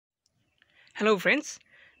Hello friends,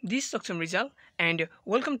 this is Saksham Rizal and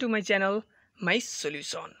welcome to my channel My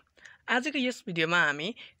Solution. आजको यस भिडियोमा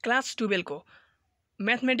हामी class 12 को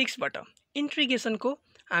म्याथमेटिक्सबाट इन्ट्रिग्रेसनको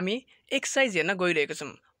हामी एक्सरसाइज हेर्न गइरहेको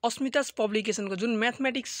छौं। अस्मितास पब्लिकेसनको जुन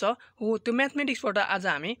म्याथमेटिक्स छ हो त्यो म्याथमेटिक्सबाट आज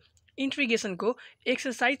हामी इन्ट्रिग्रेसनको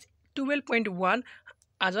एक्सरसाइज 12.1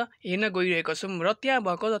 आज हेर्न गइरहेको छौं र त्यहाँ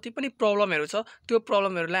भएको जति पनि प्रब्लमहरु छ त्यो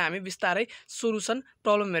प्रब्लमहरुलाई हामी बिस्तारै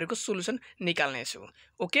प्रब्लमहरुको सोलुसन निकाल्ने छौं।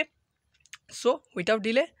 Okay, so without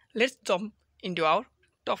delay let's jump into our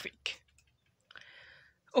topic.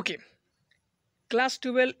 Okay, class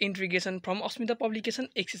 12 integration from Asmita publication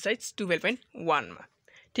exercise 12.1 मा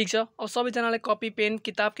ठीक छ। अब सबैजनाले कपी पेन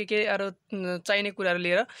किताब के अरु चाहिने कुराहरु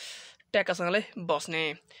लिएर ट्याक्कसँगले बस्ने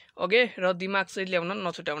ओके र दिमाग चाहिँ ल्याउन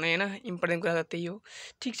नछुटाउने हैन, इम्पोर्टेन्ट कुरा त त्यही हो।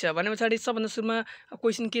 ठीक छ, भनेपछि सबभन्दा सुरुमा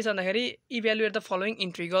क्वेशन के छ भन्दाखेरि इभ्यालुएट द फलोइङ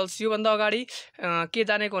इन्ट्रिगल्स। यो भन्दा अगाडि के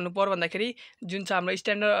जानेको हुनु पर्यो भन्दाखेरि जुन छ हाम्रो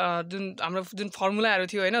स्ट्यान्डर्ड जुन फर्मुलाहरु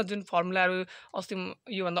थियो हैन, जुन फर्मुलाहरु अस्ति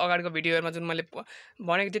यो भन्दा अगाडिको भिडियोहरुमा जुन मैले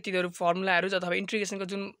भनेको थिए तिनीहरु फर्मुलाहरु अथवा इन्ट्रिग्रेसनको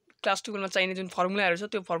जुन क्लास 12 मा चाहिने जुन फर्मुलाहरु छ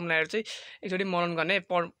त्यो फर्मुलाहरु चाहिँ एकचोटी मनन गर्ने।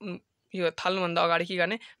 यो थाल्नु भन्दा अगाडि के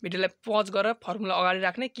गर्ने, भिडियोलाई पज गरेर फर्मुला अगाडि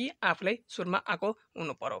राख्ने कि आफुलाई सुरुमा आको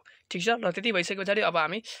हुनु पर्यो। ठीक छ, र त्यति भइसकेपछि अब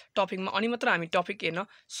हामी टपिकमा अनि मात्र हामी टपिक हेर्न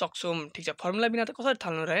सक्छौं। ठीक छ, फर्मुला बिना त कसरी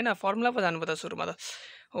थाल्नु र हैन, फर्मुला पो जानु पर्छ सुरुमा त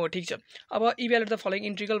हो। ठीक छ, अब इभ्यालुएट द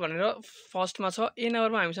फलोइङ इन्ट्रिगल भनेर फर्स्टमा छ ए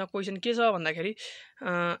नम्बरमा हामीसँग क्वेशन के छ भन्दाखेरि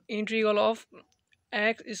इन्ट्रिगल अफ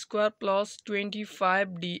x² +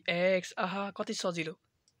 25 dx। आहा कति सजिलो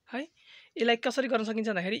है। यसलाई कसरी गर्न सकिन्छ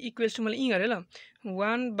भन्दाखेरि इक्वल्स टु मैले इ गरे ल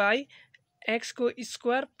 1/x को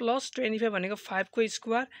स्क्वायर प्लस 25 भनेको 5 को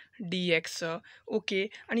स्क्वायर dx छ। ओके,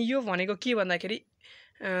 अनि यो भनेको के भन्दाखेरि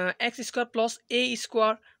x² प्लस a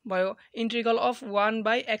स्क्वायर भयो। Integral of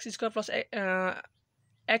 1/x² plus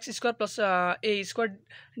x² plus a square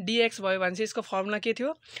dx भयो भने चाहिँ यसको फर्मुला के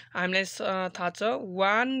थियो हामीलाई थाहा छ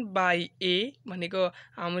 1/a भनेको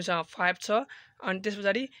हामीसँग 5 छ, अनि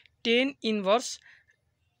त्यसपछि 10 इन्भर्स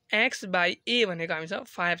x/a भनेको हामीसँग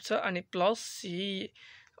 5 छ, अनि प्लस c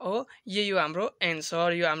हो। यो हाम्रो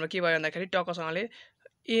एन्सर, यो हाम्रो के भयो भन्दाखेरि टक्कसँगले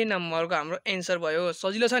ए नम्बरको हाम्रो एन्सर भयो।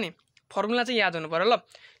 सजिलो छ नि, फर्मुला चाहिँ याद हुनु पर्यो ल।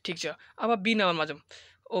 ठीक छ, अब बी नम्बरमा जाउँ।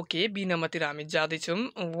 ओके, बी नम्बरतिर हामी जाँदै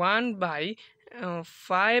छौं।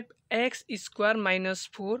 1/5x² -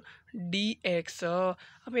 4 dx।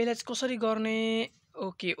 अब यसलाई कसरी गर्ने?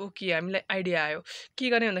 ओके हामीलाई आइडिया आयो के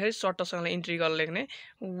गर्ने भन्दाखेरि सर्टसँग इन्ट्रिगल लेख्ने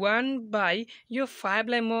 1/ यो 5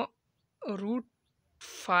 लाई म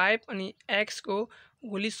 √5 अनि x को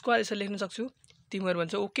होल स्क्वायर यसरी लेख्न सक्छु। तिमीहरु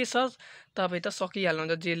भन्छ ओके सर तपाई त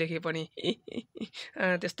सकिहाल्नुहुन्छ जे लेखे पनि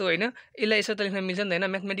त्यस्तो हैन, यसलाई यसरी त लेख्न मिल्छ नि हैन,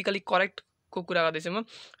 म्याथमेटिकली करेक्ट को कुरा गर्दै छु म।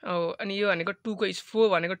 अनि यो भनेको 2 को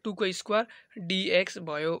 4 भनेको 2 को स्क्वायर dx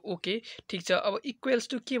भयो। ओके, ठीक छ, अब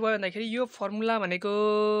इक्वल्स टु के भयो भन्दाखेरि यो फर्मुला भनेको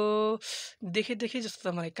देखे जस्तो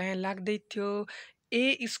त मलाई कहाँ लाग्दै थियो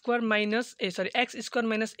x²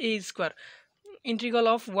 - a²।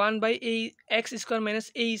 Integral of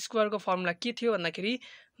 1/x² - a² को फर्मुला के थियो भन्दाखेरि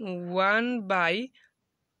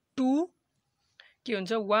 1/2 के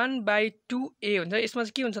हुन्छ 1/2a हुन्छ। यसमा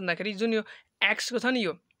चाहिँ के हुन्छ भन्दाखेरि जुन यो x को छ नि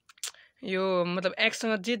यो मतलब x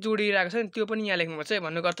सँग जे जोडिरहेको छ नि त्यो पनि यहाँ लेख्नुपर्छ है।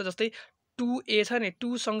 भन्नुको अर्थ जस्तै 2a छ नि,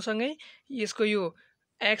 2 सँगसँगै यसको यो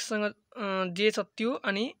x सँग जे छ त्यो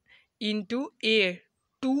अनि इन्टु a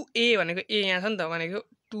 2a भनेको a यहाँ छ नि त, भनेको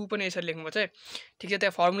 2 पनि यसरी लेख्नुपर्छ है। ठीक छ,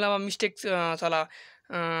 त्यहाँ फर्मुलामा मिस्टेक छ ल,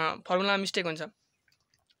 फर्मुलामा मिस्टेक हुन्छ,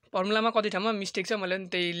 फर्मुलामा कति ठाउँमा मिस्टेक छ मैले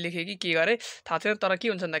त्यही लेखे कि के गरे थाहा छैन। तर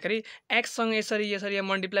के हुन्छ भन्दाखेरि x सँग यसरी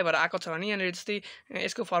मल्टिप्लाई भएर आएको छ भने यहाँ जस्तै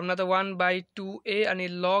यसको फर्मुला त 1/2a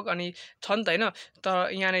अनि लग अनि छ नि त हैन।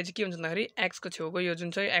 तर यहाँ चाहिँ के हुन्छ भन्दाखेरि x को छेउको यो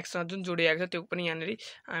जुन चाहिँ x सँग जुन जोडिएको छ त्यो पनि यहाँ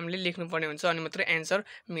हामीले लेख्नुपर्ने हुन्छ, अनि मात्र एन्सर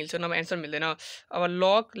मिल्छ, नभए एन्सर मिल्दैन। अब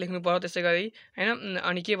लग लेख्नु पर्यो त्यसैगरी हैन।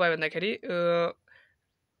 अनि के भयो भन्दाखेरि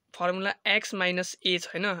फर्मुला x - a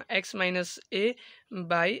छ हैन, x -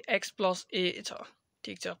 a/x + a छ।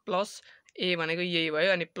 ठीक छ, प्लस a भनेको यही भयो,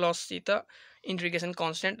 अनि प्लस c त इन्ट्रिग्रेसन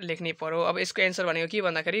कन्स्टेन्ट लेख्नै पर्यो। अब यसको एन्सर भनेको के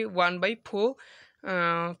भन्दाखेरि 1/4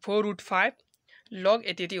 √5 लग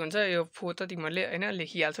यति हुन्छ। यो 4 त तिमीहरुले हैन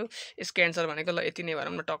लेखिहाल्छौ। यसको एन्सर भनेको ल यति नै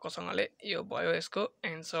भनौँ न, टक्कसँगले यो भयो यसको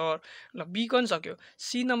एन्सर। ल बी कन सक्यो।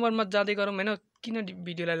 सी नम्बरमा जाँदै गरौँ हैन, किन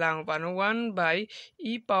भिडियोलाई लामो पार्नु।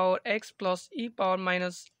 1/e⁻x +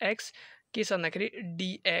 e⁻x के छ भन्दाखेरि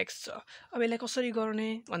dx छ। अब यसलाई कसरी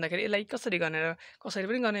गर्ने भन्दाखेरि यसलाई कसरी गर्ने र कसरी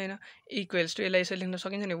पनि गर्ने हैन, इक्वल्स टु यसलाई यसरी लेख्न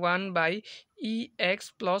सकिन्छ नि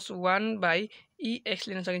 1/ex + 1/ex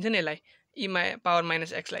लेख्न सकिन्छ नि यसलाई,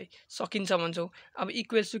 e⁻x लाई सकिन्छ भन्छौ। अब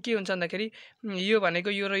इक्वल्स टु के हुन्छ भन्दाखेरि यो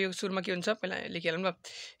भनेको यो र यो सुरुमा के हुन्छ पहिला लेखिहालौँ ल।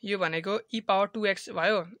 यो भनेको e⁻2x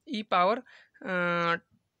भयो, e⁻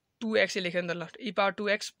 2x लेखेँ नि त ल e पावर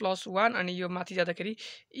 2x प्लस 1 अनि यो माथि जाँदाखेरि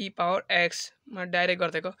e पावर x मा डाइरेक्ट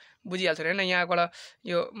गर्देको बुझिहाल्छ हैन यहाँबाट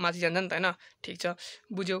यो माथि जान्छ नि त हैन ठीक छ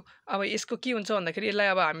बुझ्यौ अब यसको के हुन्छ भन्दाखेरि यसलाई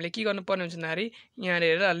अब हामीले के गर्नुपर्ने हुन्छ भन्दाखेरि यहाँ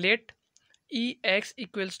हेरेर late ex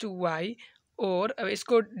equals to y और अब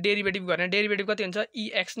यसको डेरिभेटिभ गर्ने डेरिभेटिभ कति हुन्छ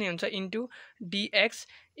ex नै हुन्छ into dx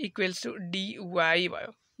equals to dy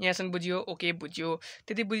भयो यहाँसम्म बुझियो ओके बुझ्यो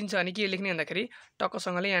त्यति बुझिन्छ भने के लेख्ने भन्दाखेरि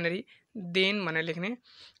टक्कसँगले यहाँनेरि देन भनेर लेख्ने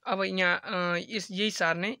अब यहाँ यही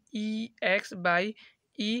सार्ने ex बाई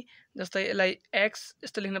e जस्तै यसलाई x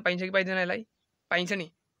यस्तो लेख्न पाइन्छ कि पाइँदैन यसलाई पाइन्छ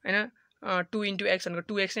नि हैन 2 इन्टु x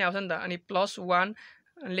भनेको 2x नै आउँछ नि त अनि प्लस 1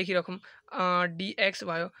 लेखिराखौँ dx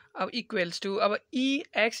भयो अब इक्वल्स टु अब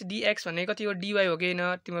ex dx भनेको कति हो dy हो कि हैन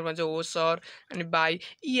तिम्रो भन्छ हो सर अनि बाई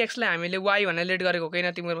ex लाई हामीले y भनेर लेट गरेको हो कि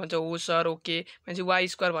हैन तिम्रो भन्छ हो सर ओके भनेपछि y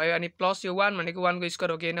स्क्वायर भयो अनि प्लस यो 1 भनेको 1 को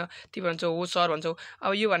स्क्वायर हो कि हैन तिम्रो भन्छ हो सर भन्छौ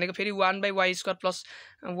अब यो भनेको फेरि 1 बाई y स्क्वायर प्लस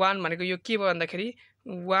 1 भनेको यो के भयो भन्दाखेरि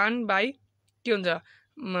 1 बाई के हुन्छ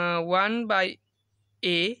 1 बाई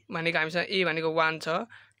a भनेको हामीसँग a भनेको 1 छ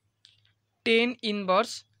 10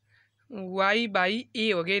 इन्भर्स y बाई a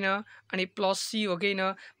हो कि हैन अनि प्लस c हो कि हैन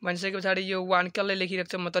भनिसके पछाडि यो 1 कसले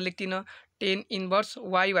लेखिरहेको छ म त लेख्दिन 10 इन्भर्स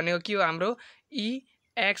y भनेको के हो हाम्रो e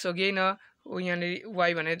x हो कि हैन यहाँनेरि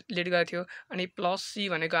y भनेर लेट गरेको थियो अनि प्लस c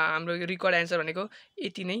भनेको हाम्रो रिकर्ड एन्सर भनेको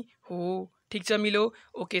यति नै हो ठीक छ मिलो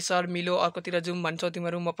ओके सर मिलो अर्कोतिर जाउँ भन्छौ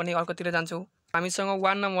तिमीहरू म पनि अर्कोतिर जान्छु हामीसँग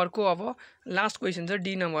 1 नम्बरको अब लास्ट क्वेसन छ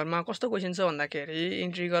डी नम्बरमा कस्तो क्वेसन छ भन्दाखेरि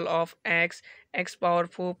integral of x power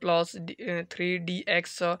 4 plus 3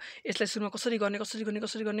 dx छ यसलाई सुरुमा कसरी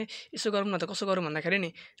गर्ने यसो गरौँ न त कसो गरौँ भन्दाखेरि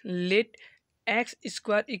नि late x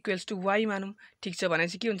square equals to y मानौँ ठीक छ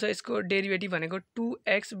भनेपछि के हुन्छ यसको डेरिभेटिभ भनेको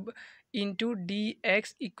 2x into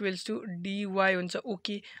dx equals to dy हुन्छ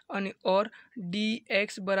ओके अनि और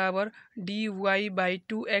dx बराबर dy बाई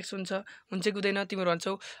 2x हुन्छ कि हुँदैन तिमीहरू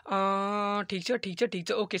भन्छौ ठिक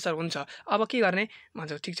छ ओके सर हुन्छ अब के गर्ने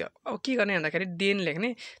भन्छौ ठिक छ अब के गर्ने भन्दाखेरि देन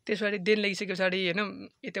लेख्ने त्यसपछि देन लेखिसके पछाडि हैन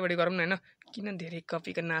यतापट्टि गरौँ न हैन किन धेरै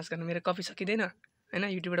कपीको नाश गर्नु मेरो कपी सकिँदैन हैन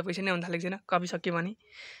युट्युबबाट पैसा नै आउन थालेको छैन कपी सक्यो भने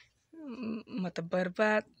म त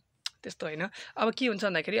बर्बाद त्यस्तो हैन अब के हुन्छ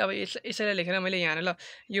भन्दाखेरि अब यसैलाई लेखेर मैले यहाँ ल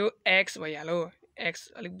यो x भइहाल्यो x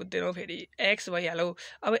अलिक बुझ्दैनौ फेरि x भइहाल्यो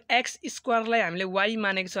अब x स्क्वायरलाई हामीले y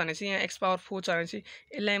मानेको छ भनेपछि यहाँ x पावर 4 छ भनेपछि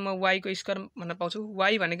यसलाई म y को स्क्वायर भन्न पाउँछु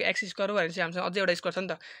y भनेको x स्क्वायर हो भनेपछि हामीसँग अझै एउटा स्क्वायर छ नि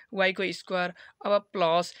त y को स्क्वायर अब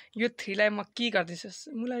प्लस यो 3 लाई म के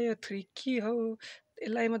गर्दिन्छु मलाई यो 3 के हो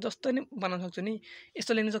यसलाई म जस्तो नि बनाउन सक्छु नि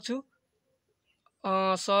यस्तो लेख्न सक्छु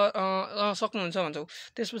सक्नुहुन्छ भन्छौ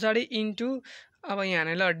त्यस पछाडि इन्टु अब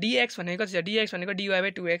यहाँ ल dx भनेको कति छ dx भनेको dy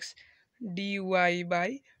by 2x dy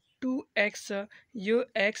by 2x छ यो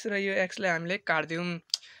x र यो x लाई हामीले काट्दियौँ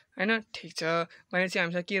हैन ठीक छ भनेपछि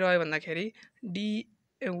हामीसँग के रह्यो भन्दाखेरि dy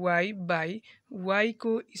बाई y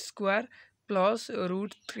को स्क्वायर प्लस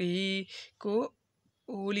 √3 को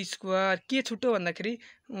होल स्क्वायर के छुट्यो भन्दाखेरि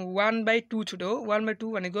 1/2 छुट्यो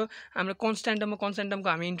 1/2 भनेको हाम्रो कन्स्ट्यान्टमको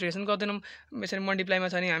हामी इन्टिग्रेसन गर्दैनौँ यसरी मल्टिप्लाईमा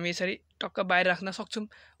छ भने हामी यसरी टक्क बाहिर राख्न सक्छौँ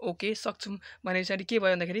ओके सक्छौँ भने पछाडि के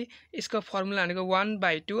भयो भन्दाखेरि यसको फर्मुला भनेको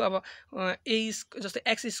 1/2 अब a जस्तै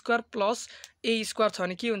x square plus a square छ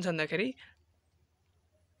भने के हुन्छ भन्दाखेरि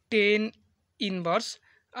 10 इन्भर्स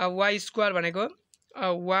y स्क्वायर भनेको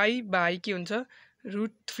y बाई के हुन्छ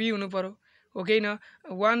 √3 हुनु पर्यो हो कि हैन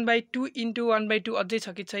 1/2 इन्टु 1/2 अझै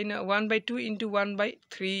छ कि छैन 1/2 इन्टु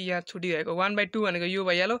 1/3 यहाँ छुटिरहेको 1/2 भनेको यो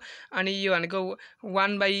भइहाल्यो अनि यो भनेको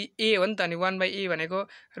 1/a हो नि त अनि 1/a भनेको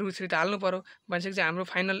 √3 त हाल्नु पर्यो भनेपछि चाहिँ हाम्रो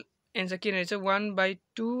फाइनल एन्सर के रहेछ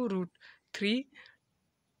 1/2 √3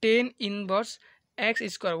 10 इन्भर्स x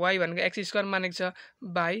स्क्वायर y भनेको x स्क्वायर मानेको छ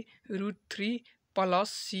बाई √3 प्लस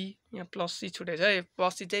c यहाँ प्लस c छुटेछ है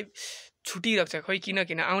प्लस c चाहिँ छुटिरहेको छ खोइ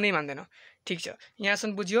किन आउनै मान्दैन ठीक छ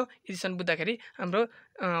यहाँसम्म बुझ्यो यतिसम्म बुझ्दाखेरि हाम्रो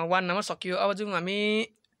 1 नम्बर सकियो अब जाउँ हामी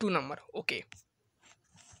 2 नम्बर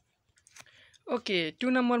ओके 2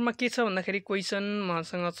 नम्बरमा के छ भन्दाखेरि क्वेसन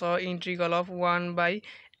मसँग छ integral of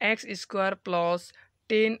 1/x square plus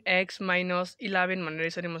 10x minus 11 भनेर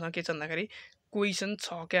यसरी मसँग के छ भन्दाखेरि क्वेसन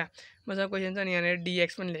छ क्या मसँग क्वेसन छ नि यहाँ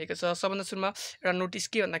dx पनि लेखेको छ सबभन्दा सुरुमा एउटा नोटिस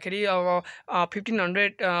के भन्दाखेरि अब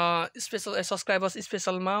 1500 स्पेशल सब्सक्राइबर्स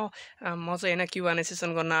स्पेशलमा म चाहिँ हैन क्युएनए सेसन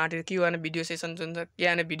गर्न आँटेको क्युएनए भिडियो सेसन जुन छ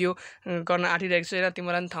क्युएनए भिडियो गर्न आँटिरहेको छु हैन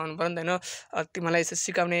तिमीलाई पनि थाहा हुनु पर्यो नि त हैन तिमीलाई यसो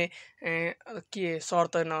सिकाउने के सर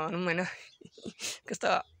त नहुँ हैन कस्तो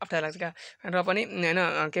अप्ठ्यारो लाग्छ क्या र पनि हैन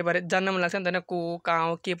के बारे जान्न मन लाग्छ नि त हैन को कहाँ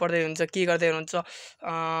हो के पढ्दै हुन्छ के गर्दै हुनुहुन्छ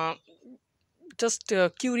जस्ट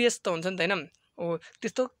क्युरियस त हुन्छ नि त हैन हो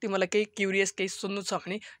त्यस्तो तिमीलाई केही क्युरियस केही सोध्नु छ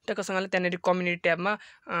भने टक्कसँगले त्यहाँनेरि कम्युनिटी ट्याबमा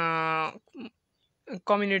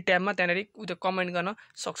कम्युनिटी ट्याबमा त्यहाँनेरि उयो कमेन्ट गर्न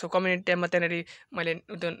सक्छौ। कम्युनिटी ट्याबमा त्यहाँनेरि मैले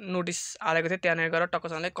उयो नोटिस हालेको थिएँ, त्यहाँनेर गएर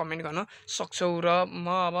टक्कसँगले कमेन्ट गर्न सक्छौ। र म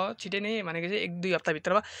अब छिटै नै भनेको चाहिँ 1-2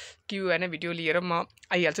 हप्ताभित्रमा Q&A भिडियो लिएर म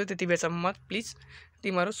आइहाल्छु। त्यति बेलासम्म प्लिज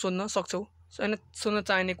तिमीहरू सोध्न सक्छौ होइन, सोध्न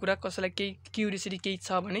चाहिने कुरा कसैलाई केही क्युरियोसिटी केही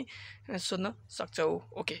छ भने सोध्न सक्छौ।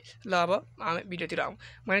 ओके ल अब हामी भिडियोतिर आउँ।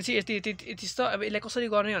 मैले चाहिँ यति छ। अब यसलाई कसरी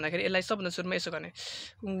गर्ने भन्दाखेरि यसलाई सबभन्दा सुरुमा यसो गर्ने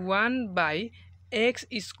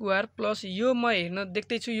 1/x² प्लस यो म हेर्न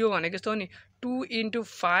देख्दैछु यो भनेको जस्तो हो नि 2 ×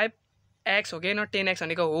 5x हो कि होइन, 10x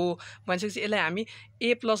भनेको हो भनेपछि यसलाई हामी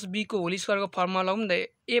a + b को होल स्क्वायरको फर्ममा लगाउँ नि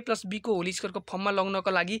त। a + b को होल स्क्वायरको फर्ममा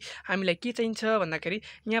लगाउनको लागि हामीलाई के चाहिन्छ भन्दाखेरि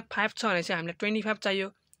यहाँ 5 छ भने चाहिँ हामीलाई 25 चाहियो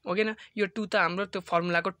हो कि होइन। यो 2 त हाम्रो त्यो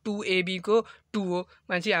फर्मुलाको 2ab को 2 हो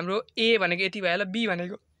भनेपछि हाम्रो a भनेको यति भयो, b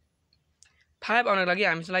भनेको 5 आउनको लागि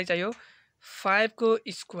हामीलाई चाहियो 5 को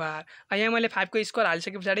स्क्वायर। यहाँ मैले 5 को स्क्वायर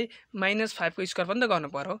हालिसके पछाडि -5 को स्क्वायर पनि त गर्नु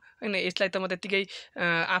पर्यो होइन। यसलाई त म त्यतिकै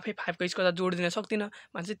आफै 5 को स्क्वायर जोडिदिन सक्दिनँ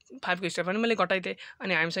भनेपछि 5 को स्क्वायर पनि मैले घटाइदिएँ।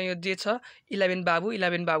 अनि हामीसँग यो जे छ 11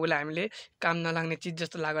 बाबुलाई हामीले काम नलाग्ने चिज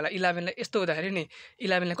जस्तो लाग्यो होला। 11लाई यस्तो हुँदाखेरि नि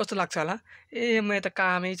 11लाई कस्तो लाग्छ होला, ए म त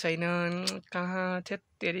कामै छैन कहाँ थेत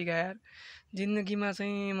तेरिका यार, जिन्दगीमा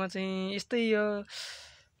चाहिँ म चाहिँ यस्तै यो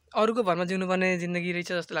अरूको भरमा जिउनुपर्ने जिन्दगी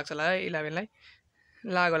रहेछ जस्तो लाग्छ होला है 11लाई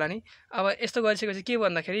लाग्यो होला नि। अब यस्तो गरिसकेपछि के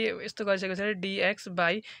भन्दाखेरि यस्तो गरिसकेपछि dx/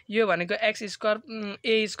 यो भनेको x²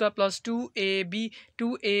 a² + 2ab +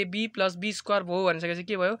 b² भयो भनिसकेपछि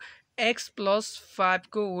के भयो x + 5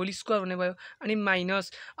 को होल स्क्वायर हुने भयो। अनि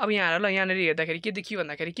माइनस अब यहाँ हेर ल, यहाँनिर हेर्दाखेरि के देखियो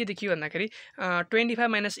भन्दाखेरि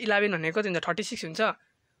 25 - 11 भनेको कति हुन्छ 36 हुन्छ।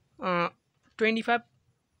 25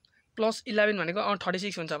 + 11 भनेको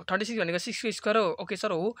 36 हुन्छ। 36 भनेको 6 को स्क्वायर हो। ओके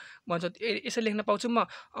सर हो भन्छ, यसरी लेख्न पाउँछु म?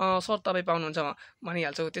 सर तपाईँ पाउनुहुन्छ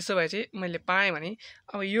भनिहाल्छु। त्यसो भए चाहिँ मैले पाएँ भने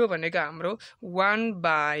अब यो भनेको हाम्रो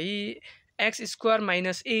 1/x² -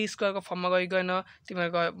 a² को फर्ममा गएन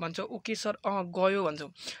तिमीहरू भन्छौ ओके सर गयो भन्छौ।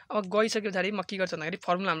 अब गइसके पछाडि म के गर्छु भन्दाखेरि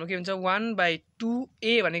फर्मुला हाम्रो के हुन्छ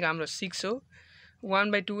 1/2a भनेको हाम्रो 6 हो।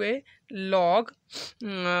 1/2a log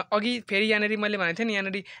अघि फेरि यहाँनिर मैले भनेको थिएँ नि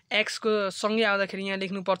यहाँनिर x को सँगै आउँदाखेरि यहाँ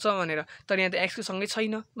लेख्नुपर्छ भनेर, तर यहाँ त x को सँगै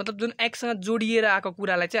छैन। मतलब जुन x सँग जोडिएर आएको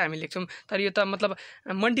कुरालाई चाहिँ हामी लेख्छौँ, तर यो त मतलब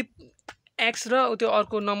x र त्यो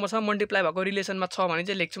अर्को नम्बरसँग मल्टिप्लाई भएको रिलेसनमा छ भने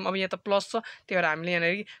चाहिँ लेख्छौँ। अब यहाँ त प्लस छ त्यही भएर हामीले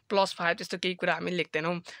यहाँनिर +5 त्यस्तो केही कुरा हामी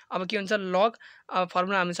लेख्दैनौँ। अब के हुन्छ लग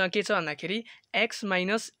फर्मुला हामीसँग के छ भन्दाखेरि x -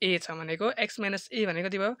 a छ भनेको x - a भनेको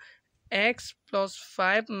कति भयो x +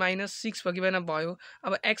 5 - 6 भयो कि भएन भयो।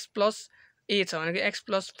 अब x + a छ भनेको x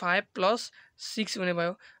 + 5 + 6 हुने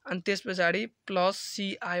भयो। अनि त्यस पछाडि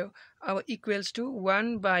 +c आयो। अब equals to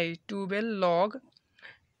 1/12 log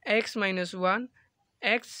x - 1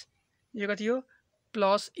 x यो कति हो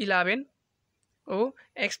 +11 हो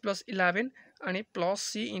x + 11 अनि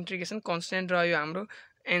 +c इन्टिग्रेसन कन्स्टेन्ट रह्यो हाम्रो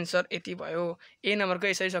एन्सर यति भयो। ए नम्बरको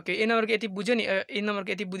यसरी सक्यो। ए नम्बरको यति बुझ्यो नि। ए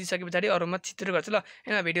नम्बरको यति बुझिसके पछाडि अरूमा छिटो गर्छु ल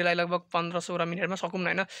होइन। भिडियोलाई लगभग 15-16 मिनटमा सकौँ न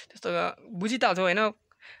होइन, त्यस्तो बुझि त हाल्छौ होइन।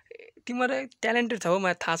 तिमीहरू ट्यालेन्टेड छौ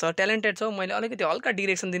मलाई थाहा छ, ट्यालेन्टेड छौ। मैले अलिकति हल्का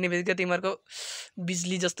डिरेक्सन दिने बित्तिकै तिमीहरूको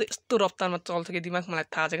बिजुली जस्तो यस्तो रफ्तारमा चल्छ कि दिमाग, मलाई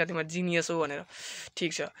थाहा छ क्या तिमीहरू जिनियस हो भनेर।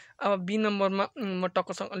 ठिक छ, अब बी नम्बरमा म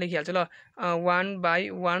टक्कसँग लेखिहाल्छु ल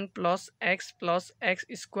 1/1 + x +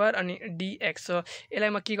 x² अनि dx छ। यसलाई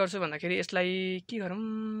म के गर्छु भन्दाखेरि यसलाई के गरौँ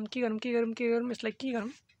यसलाई के गरौँ।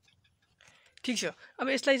 ठिक छ, अब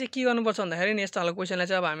यसलाई चाहिँ के गर्नुपर्छ भन्दाखेरि नि यस्तो खालको क्वेसनलाई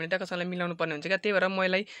चाहिँ अब हामीले टक्कसँगले मिलाउनु पर्ने हुन्छ क्या। त्यही भएर म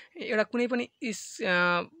यसलाई एउटा कुनै पनि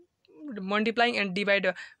मल्टिप्लाइङ एन्ड डिभाइड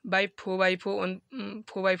बाई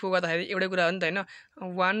 4/4 गर्दाखेरि एउटै कुरा हो नि त होइन।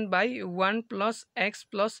 1/1 + x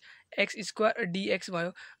 + x² dx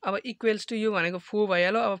भयो। अब इक्वल्स टु यो भनेको 4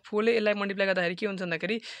 भइहाल्यो। अब 4 ले यसलाई मल्टिप्लाई गर्दाखेरि के हुन्छ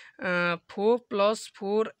भन्दाखेरि 4 +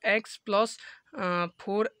 4x +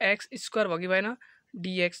 4x² भयो कि भएन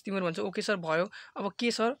dx। तिमीहरू भन्छौ ओके सर भयो। अब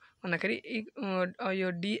के सर भन्दाखेरि यो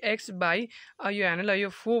dx बाई यो हेर्नु ल यो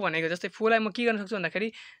 4 भनेको जस्तै 4 लाई म के गर्न सक्छु भन्दाखेरि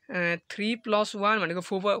 3 + 1 भनेको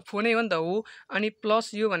 4 नै हो नि त हो। अनि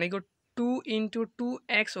प्लस यो भनेको 2 ×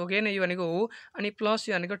 2x हो कि होइन, यो भनेको हो। अनि प्लस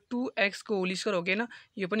यो भनेको 2x को होल स्क्वायर हो कि होइन,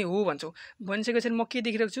 यो पनि हो भन्छौ। भनिसकेपछि म के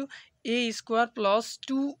देखिरहेको छु a² +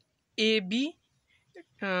 2ab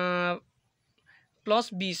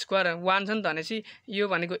 + b² 1 छ नि त भनेपछि यो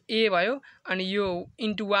भनेको a भयो। अनि यो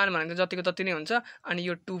इन्टु 1 भनेको जतिको तति नै हुन्छ। अनि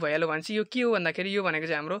यो 2 भइहाल्यो भनेपछि यो के हो भन्दाखेरि यो भनेको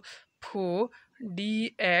चाहिँ हाम्रो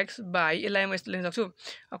 4dx बाई यसलाई म यस्तो लेख्न सक्छु।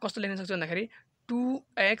 कस्तो लेख्न सक्छु भन्दाखेरि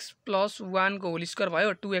 2x + 1 को होल स्क्वायर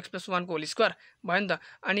भयो। 2x + 1 को होल स्क्वायर भयो नि त।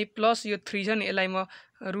 अनि प्लस यो 3 छ नि यसलाई म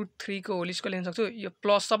 √3 को होल स्क्वायर लेख्न सक्छु। यो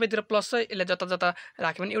प्लस सबैतिर प्लस छ, यसलाई जता जता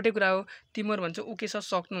राख्यो भने एउटै कुरा हो। तिमीहरू भन्छौ ओके सर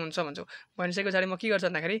सक्नुहुन्छ भन्छौ। भनिसके पछाडि म के गर्छु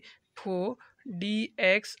भन्दाखेरि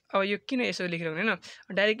dx अब यो किन यसो लेखिरहेको हैन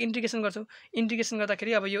डाइरेक्ट इन्टिग्रेसन गर्छौ इन्टिग्रेसन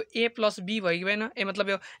गर्दाखेरि अब यो a + b भयो कि भएन ए मतलब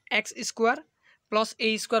यो x² +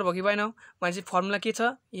 a² भयो कि भएन भनेपछि फर्मुला के छ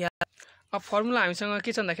या अब फर्मुला हामीसँग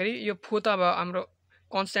के छ भन्दाखेरि यो फो त अब हाम्रो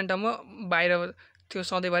कन्स्ट्यान्ट टर्म बाहिर थियो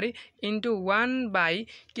सधैँभरि इन्टु 1 /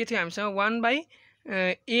 के थियो हामीसँग 1 /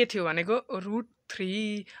 a थियो भनेको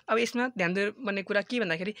 √3 अब यसमा ध्यान दिनुपर्ने कुरा के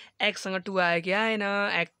भन्दाखेरि x सँग 2 आयो कि आएन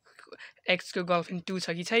x को गर्लफ्रेन्ड 2 छ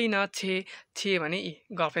कि छैन छे भने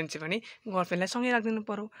गर्लफ्रेन्ड छ भने गर्लफ्रेन्डलाई सँगै राख्दिनु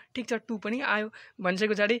पर्यो ठीक छ 2 पनि आयो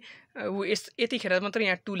भनिसकेको पछाडि यतिखेर मात्र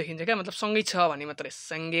यहाँ 2 लेखिन्छ क्या मतलब सँगै छ भने मात्र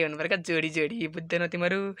सँगै हुनु पर्यो क्या जोडी बुझ्दैन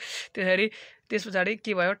तिमीहरू त्यस पछाडि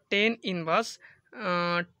के भयो 10 इन्भर्स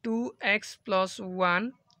 2x + 1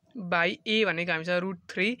 / a भनेको हामीसँग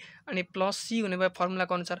 √3 अनि प्लस c हुने भयो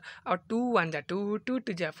फर्मुलाको अनुसार अब 2 * 1 = 2 2 *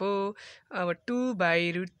 2 = 4 अब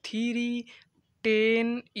 2/√3 10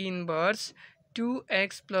 इन्भर्स 2x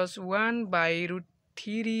 + 1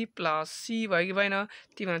 /√3 प्लस c भयो कि भएन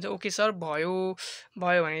तिमीहरू चाहिँ ओके सर भयो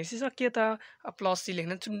भनेपछि सक्यो त प्लस c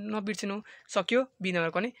लेख्न नबिर्सिनु सक्यो बी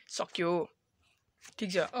नम्बर पनि सक्यो ठीक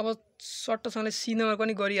छ अब सर्टसँगले सी नम्बर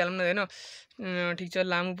पनि गरिहालौँ न हैन ठीक छ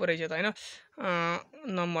लामो पो रहेछ त हैन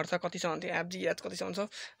नम्बर त कति छ भन्थे एफजी कति छ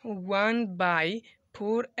 1/4x² +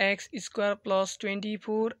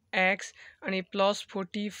 24x अनि प्लस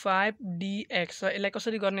 45 dx यसलाई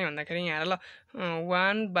कसरी गर्ने भन्दाखेरि यहाँ ल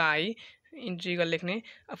 1 / इन्टिग्रल लेख्ने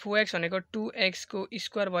 4x भनेको 2x को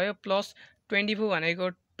स्क्वायर भयो प्लस 24 भनेको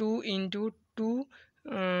 2 * 2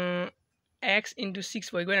 x *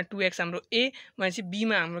 6 भएको हैन 2x हाम्रो a भनेपछि b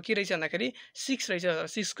मा हाम्रो के रहेछ भन्दाखेरि 6 रहेछ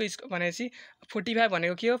 6 को भनेपछि 45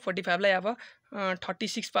 भनेको के हो 45 लाई अब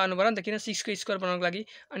 36 पार्नु पर्यो नि त किन 6 को स्क्वायर बनाउनको लागि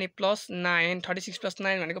अनि प्लस 9 36 +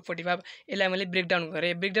 9 भनेको 45 यसलाई मैले ब्रेकडाउन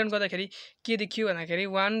गरेँ ब्रेकडाउन गर्दाखेरि के देखियो भन्दाखेरि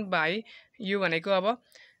 1 / यो भनेको अब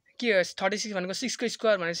के 36 भनेको 6 को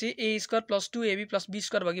स्क्वायर भनेपछि a² + 2ab + b²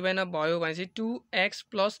 भयो कि भएन भयो भनेपछि 2x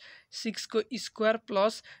 + 6 को स्क्वायर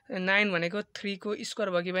प्लस 9 भनेको 3 को स्क्वायर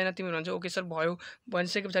भयो कि भएन तिमीहरू भन्छ ओके सर भयो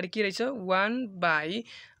भनिसके पछाडि के रहेछ 1 /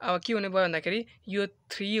 अब के हुने भयो भन्दाखेरि यो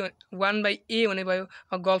 1/a हुने भयो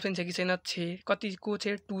अब गर्लफ्रेन्ड छ कि छैन छे कति को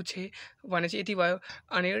छे 2 छे भनेपछि यति भयो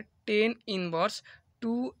अनि 10 इन्भर्स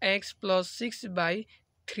 2x +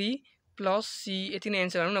 6/3 प्लस c यति नै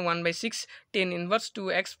एन्सर भनौँ न 1/6 10 इन्भर्स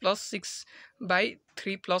 2x +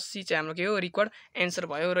 6/3 प्लस c चाहिँ हाम्रो के हो रिक्वायर्ड एन्सर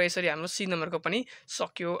भयो र यसरी हाम्रो सी नम्बरको पनि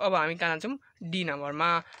सक्यो अब हामी कहाँ जान्छौँ डी नम्बरमा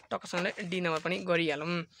टक्कसँगले डी नम्बर पनि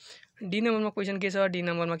गरिहालौँ डी नम्बरमा क्वेसन के छ डी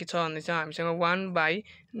नम्बरमा के छ भन्दै छ हामीसँग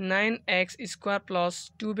 1/9x² +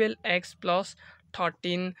 12x +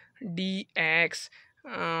 13 dx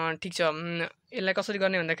ठीक छ यसलाई कसरी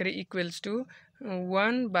गर्ने भन्दाखेरि इक्वल्स टु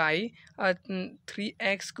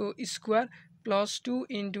 1/3x को स्क्वायर प्लस 2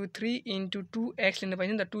 * 3 * 2x लिनु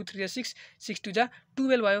पाइन्छ नि त 2 3 6 6 2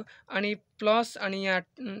 12 भयो अनि प्लस अनि यहाँ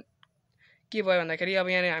के भयो भन्दाखेरि अब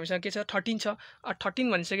यहाँ हामीसँग के छ 13 छ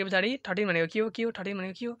 13 भनिसके पछाडि 13 भनेको के हो 13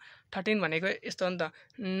 भनेको के हो 13 भनेको यस्तो हो नि त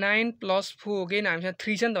 9 + 4 हो कि हामीसँग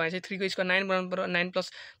 3 छ नि त भनेपछि 3 को स्क्वायर 9 बनाउनु पर्यो 9 +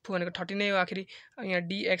 4 भनेको 13 नै हो आखिरी यहाँ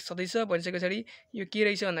dx छँदैछ भनिसके पछाडि यो के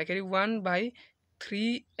रहेछ भन्दाखेरि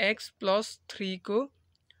 1/3x + 3 को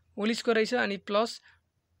होल स्क्वायर रहेछ अनि प्लस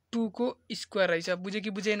 2 को स्क्वायर रहेछ बुझ्यो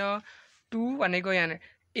कि बुझेन 2 भनेको यहाँ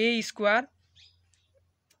a²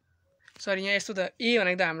 सरी यहाँ यस्तो त a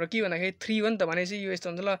भनेको त हाम्रो के भन्दाखेरि 3 हो नि त भनेपछि यो यस्तो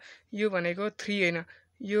हुन्छ ल यो भनेको 3 हैन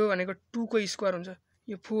यो भनेको 2 को स्क्वायर हुन्छ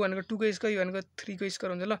यो 4 भनेको 2 को स्क्वायर यो भनेको 3 को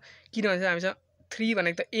स्क्वायर हुन्छ ल किन भन्छ हामीसँग 3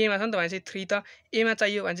 भनेको त a मा छ नि त भनेपछि 3 त a मा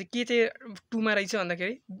चाहियो भने चाहिँ के चाहिँ 2 मा रहेछ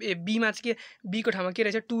भन्दाखेरि b मा चाहिँ के b को ठाउँमा के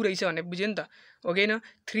रहेछ 2 रहेछ भन्ने बुझ्यो नि त हो कि हैन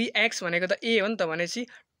 3x भनेको त a हो नि त भनेपछि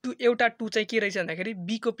 2 एउटा 2 चाहिँ के रहेछ भन्दाखेरि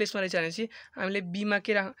b को प्लेसमा रहेछ भनेपछि हामीले b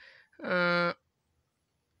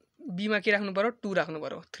मा के राख्नु पर्यो 2 राख्नु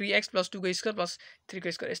पर्यो 3x + 2 को स्क्वायर प्लस 3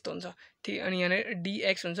 को स्क्वायर यस्तो हुन्छ ठीक अनि यहाँ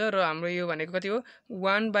dx हुन्छ र हाम्रो यो भनेको कति हो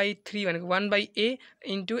 1/3 भनेको 1/a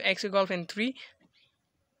इन्टु x को girlfriend 3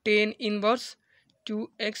 10 inverse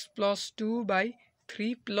 2x +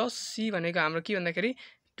 2/3 plus c भनेको हाम्रो के भन्दाखेरि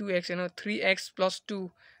 2x हैन 3x +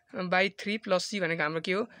 2/3 प्लस c भनेको हाम्रो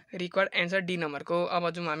के हो रिक्वायर्ड एन्सर डी नम्बरको अब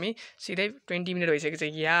जाउँ हामी सिधै 20 मिनट भइसकेको छ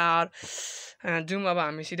यार जाउँ अब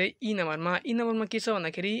हामी सिधै ई नम्बरमा के छ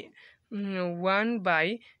भन्दाखेरि 1/1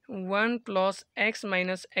 + x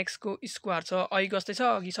 - x को स्क्वायर छ अघि कस्तै छ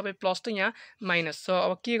अघि सबै प्लस त यहाँ माइनस छ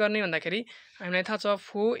अब के गर्ने भन्दाखेरि हामीलाई थाहा छ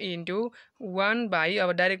 4 * 1/ अब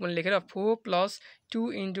डाइरेक्ट मैले लेखेर 4 + 2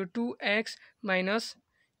 * 2x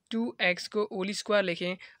 - 2x को होल स्क्वायर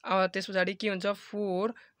लेखेँ अब त्यस पछाडि के हुन्छ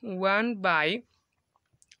 4 1/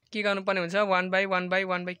 के गर्नुपर्ने हुन्छ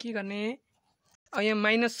 1/1/1/ के गर्ने अब यहाँ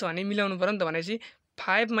माइनस छ भने मिलाउनु पर्यो नि त भनेपछि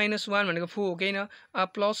 5 - 1 भनेको 4 हो कि हैन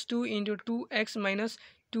प्लस 2 * 2x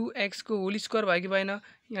 - 2x को होल स्क्वायर भयो कि भएन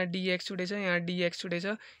यहाँ dx छुटेछ यहाँ dx छुटेछ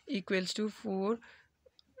equals to 4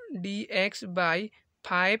 dx by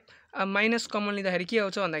 5 अब माइनस कमन लिँदाखेरि के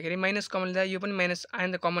आउँछ भन्दाखेरि माइनस कमन लिँदा यो पनि माइनस आयो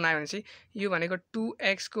नि त कमन आयो भनेपछि यो भनेको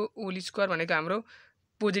 2x को होल स्क्वायर भनेको हाम्रो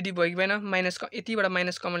पोजिटिभ भयो कि भएन माइनस यतिबाट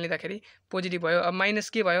माइनस कमन लिँदाखेरि पोजिटिभ भयो अब माइनस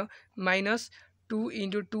के भयो माइनस 2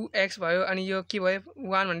 इन्टु 2x भयो अनि यो के भयो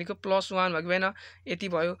 1 भनेको प्लस 1 भयो कि भएन यति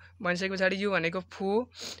भयो भनिसके पछाडि यो भनेको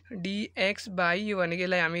 4 dx बाई यो भनेको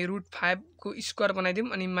यसलाई हामी √5 को स्क्वायर बनाइदिउँ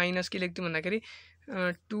अनि माइनस के लेख्दिउँ भन्दाखेरि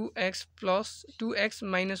 2x प्लस 2x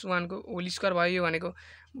माइनस 1 को होल स्क्वायर भयो यो भनेको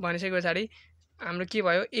भनिसके पछाडि हाम्रो के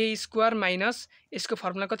भयो a स्क्वायर माइनस यसको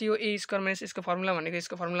फर्मुला कति हो a स्क्वायर माइनस यसको फर्मुला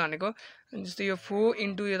भनेको जस्तै यो 4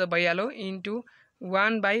 इन्टु यो त भइहाल्यो इन्टु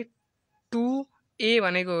 1/2 a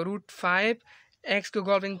भनेको √5 x को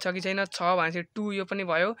गर्लफ्रेन्ड छ कि छैन छ भनेपछि 2 यो पनि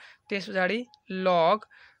भयो त्यस पछाडि लग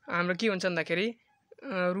हाम्रो के हुन्छ भन्दाखेरि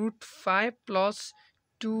 √5 plus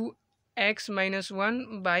 2x minus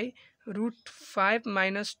 1 by √5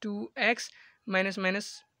 minus 2x minus minus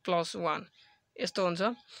plus 1 यस्तो हुन्छ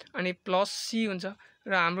अनि प्लस c हुन्छ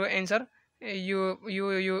र हाम्रो एन्सर यो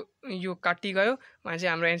यो यो यो काटी गयो भनेपछि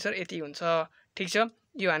हाम्रो एन्सर यति हुन्छ ठीक छ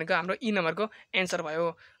यो भनेको हाम्रो ई नम्बरको एन्सर भयो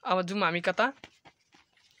अब जुम हामी कता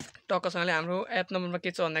टक्कसँगले हाम्रो एप नम्बरमा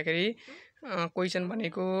के छ भन्दाखेरि क्वेसन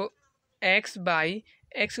भनेको x बाई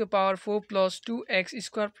x को power 4 plus 2x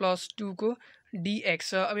square plus 2 को dx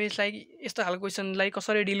छ अब यसलाई यस्तो खालको क्वेसनलाई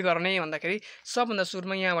कसरी डिल गर्ने भन्दाखेरि सबभन्दा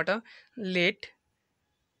सुरुमा यहाँबाट late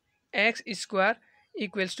x square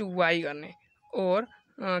equals to y गर्ने और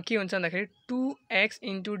के हुन्छ भन्दाखेरि 2x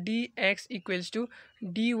into dx equals to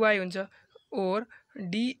dy हुन्छ और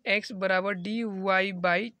dx बराबर dy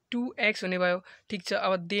बाई 2x हुने भयो ठीक छ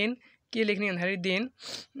अब देन के लेख्ने भन्दाखेरि देन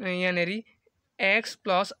यहाँनेरि x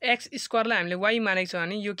प्लस x स्क्वायरलाई हामीले y मानेको छ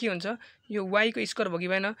भने यो के हुन्छ यो y को स्क्वायर भयो कि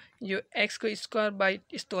भएन यो x को स्क्वायर बाई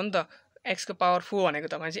यस्तो हो नि त x को पावर 4 भनेको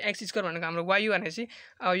त भनेपछि x स्क्वायर भनेको हाम्रो y हो भनेपछि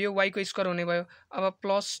अब यो y को स्क्वायर हुने भयो अब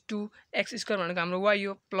प्लस 2 x स्क्वायर भनेको हाम्रो y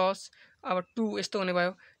हो प्लस अब 2 यस्तो हुने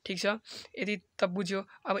भयो ठीक छ यदि त बुझ्यो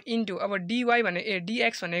अब इन्टु अब dy भने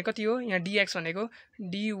dx भनेको कति हो यहाँ dx भनेको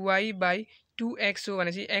dy बाई 2x हो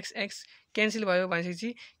भनेपछि x क्यान्सल भयो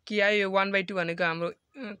भनेपछि के आयो यो 1/2 भनेको हाम्रो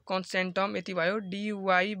कन्स्ट्यान्ट टर्म यति भयो dy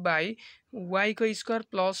बाई y को स्क्वायर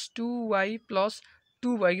प्लस 2y प्लस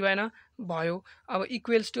 2 भयो कि भएन भयो अब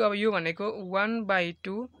इक्वल्स टु अब यो भनेको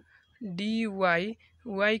 1/2 dy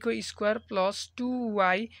y को square plus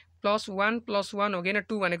 2y plus 1 plus 1 हो कि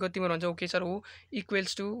 2 भनेको तिम्रो हुन्छ ओके सर हो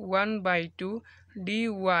इक्वल्स टु 1/2 dy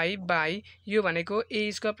बाई यो भनेको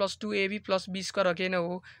a square plus 2ab plus b square हो कि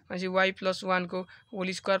हो भनेपछि y प्लस 1 को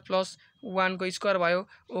होल स्क्वायर प्लस 1 को स्क्वायर भयो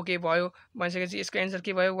ओके भयो भनिसकेपछि यसको एन्सर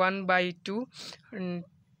के भयो 1/2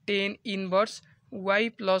 10 inverse y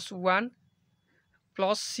plus 1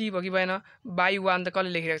 plus C भयो कि भएन बाई 1 त कसले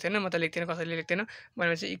लेखिरहेको छैन म त लेख्दिनँ कसैले लेख्दैन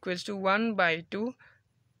भनेपछि इक्वल्स टु 1/2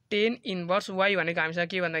 10 इन्भर्स y भनेको हामीसँग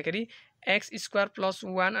के भन्दाखेरि x स्क्वायर प्लस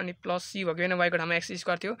 1 अनि प्लस सी भयो कि भएन y को ठाउँमा x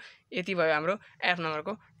स्क्वायर थियो यति भयो हाम्रो एफ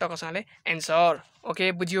नम्बरको टक्कसँगले एन्सर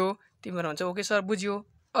ओके बुझ्यो तिम्रो हुन्छ ओके सर बुझ्यो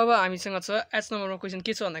अब हामीसँग छ एच नम्बरमा क्वेसन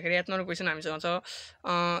के छ भन्दाखेरि एच नम्बर क्वेसन हामीसँग छ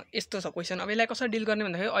यस्तो छ क्वेसन अब यसलाई कसरी डिल गर्ने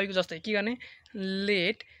भन्दाखेरि अहिलेको जस्तै के गर्ने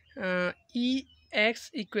late ex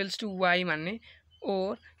equals to y मान्ने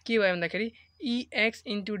और के भयो भन्दाखेरि ex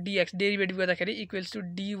इन्टु dx डेरिभेटिभ गर्दाखेरि इक्वल्स टु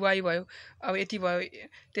dy भयो अब यति भयो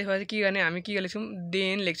त्यसपछि के गर्ने हामी के लेख्छौँ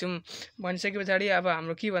देन लेख्छौँ भनिसके पछाडि अब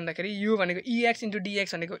हाम्रो के भन्दाखेरि यो भनेको ex इन्टु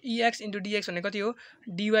dx भनेको कति हो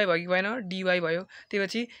dy भयो कि भएन dy भयो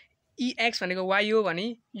त्यसपछि ex भनेको y हो भने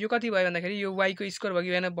यो कति भयो भन्दाखेरि यो y को स्क्वायर भयो कि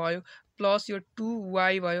भएन भयो प्लस यो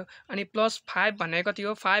 2y भयो अनि प्लस 5 भनेको कति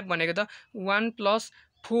हो 5 भनेको त 1 प्लस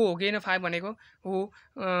 4 हो कि 5 भनेको हो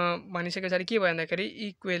भनिसके पछाडि के भयो भन्दाखेरि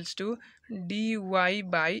equals to dy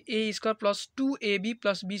by a square plus 2ab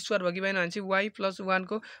plus b square भयो कि भएन भनेपछि y प्लस 1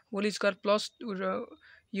 को होल स्क्वायर प्लस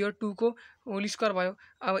यो 2 को होल स्क्वायर भयो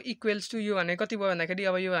अब इक्वल्स टु यो भनेको कति भयो भन्दाखेरि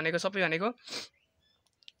अब यो भनेको सबै भनेको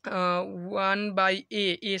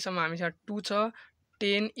 1/a सम्म हामीसँग 2 छ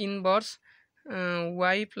 10 इन्भर्स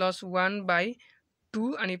y प्लस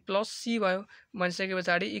 1/2 अनि प्लस c भयो भनिसके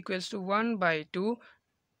पछाडि equals to 1/2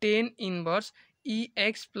 10 inverse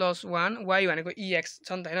ex plus 1 y भनेको ex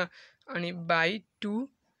छ नि त हैन अनि बाई 2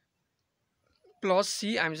 प्लस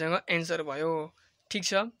c हामीसँग एन्सर भयो ठीक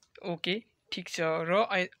छ ओके ठीक छ र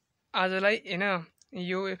आजलाई हैन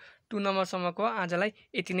यो 2 नम्बरसम्मको आजलाई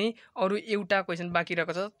यति नै अरु एउटा क्वेसन बाँकी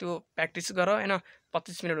रहेको छ त्यो प्र्याक्टिस गर हैन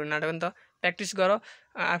 25 मिनेट हुन आँट्यो नि त प्र्याक्टिस गर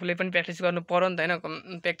आफूले पनि प्र्याक्टिस गर्नु पर्यो नि त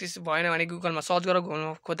हैन प्र्याक्टिस भएन भने गुगलमा सर्च गरेर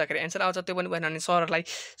खोज्दाखेरि एन्सर आउँछ त्यो पनि भएन भने सरहरुलाई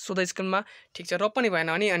सोध स्क्रिनमा ठीक छ र पनि भएन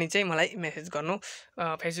भने अनि चाहिँ मलाई मेसेज गर्नु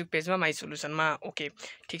फेसबुक पेजमा माई सोलुसनमा ओके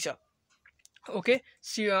ठीक छ ओके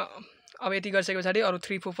सी अब यति गरिसके पछाडि अरू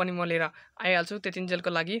 3 4 पनि म लिएर आइहाल्छु। त्यतिन्जेलको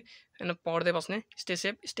लागि हैन पढ्दै बस्ने, स्टे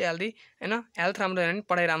सेफ, स्टे हेल्दी हैन। हेल्थ राम्रो होइन भने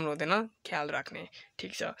पढाइ राम्रो हुँदैन, ख्याल राख्ने।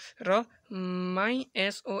 ठिक छ। र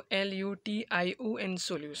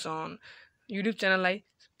MySolution युट्युब च्यानललाई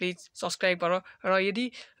प्लिज सब्सक्राइब गर। र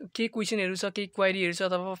यदि केही क्वेसनहरू छ, केही क्वेरीहरू छ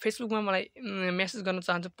अथवा फेसबुकमा मलाई मेसेज गर्न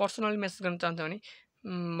चाहन्छ, पर्सनली मेसेज गर्न चाहन्छ भने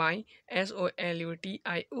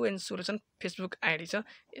MySolution फेसबुक आइडी छ,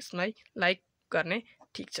 यसलाई लाइक गर्ने।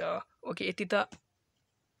 ठिक छ। ओके यति त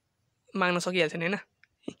माग्न सकिहाल्छ नि हैन।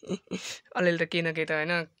 अलिअलि त केही न केही त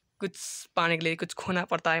हैन, कुछ पाने के लिए कुछ खोना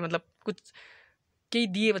पर्ता है, मतलब कुछ केही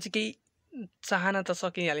दिएपछि केही चाहना त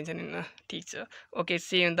सकिहालिन्छ नि हैन। ठिक छ। Okay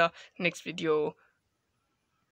C you in the next video.